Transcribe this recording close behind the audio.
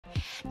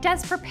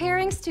Does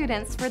preparing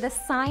students for the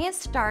Science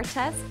STAAR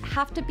test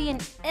have to be an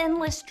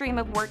endless stream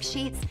of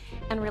worksheets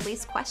and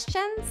release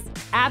questions?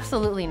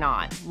 Absolutely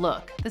not.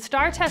 Look, the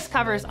STAAR test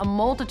covers a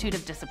multitude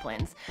of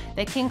disciplines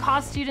that can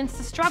cause students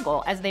to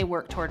struggle as they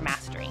work toward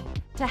mastery.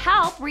 To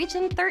help,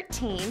 Region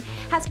 13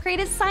 has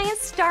created Science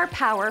STAAR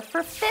Power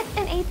for 5th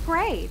and 8th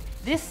grade.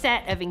 This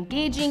set of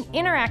engaging,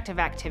 interactive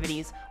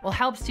activities will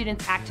help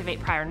students activate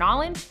prior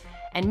knowledge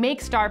and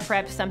make STAAR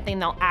prep something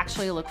they'll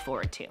actually look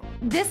forward to.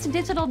 This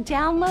digital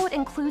download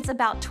includes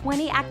about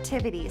 20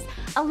 activities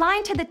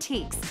aligned to the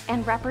TEKS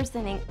and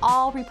representing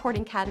all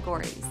reporting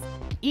categories.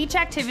 Each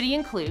activity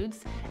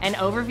includes an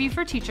overview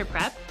for teacher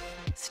prep,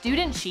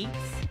 student sheets,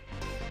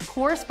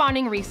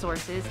 corresponding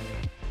resources,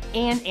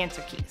 and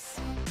answer keys.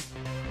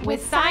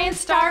 With Science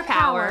STAAR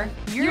Power,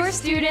 your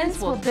students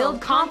will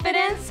build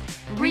confidence,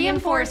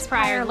 reinforce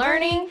prior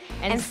learning,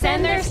 and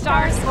send their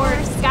STAAR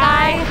scores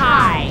sky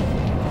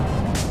high.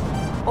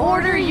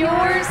 Order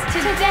yours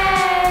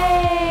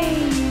today!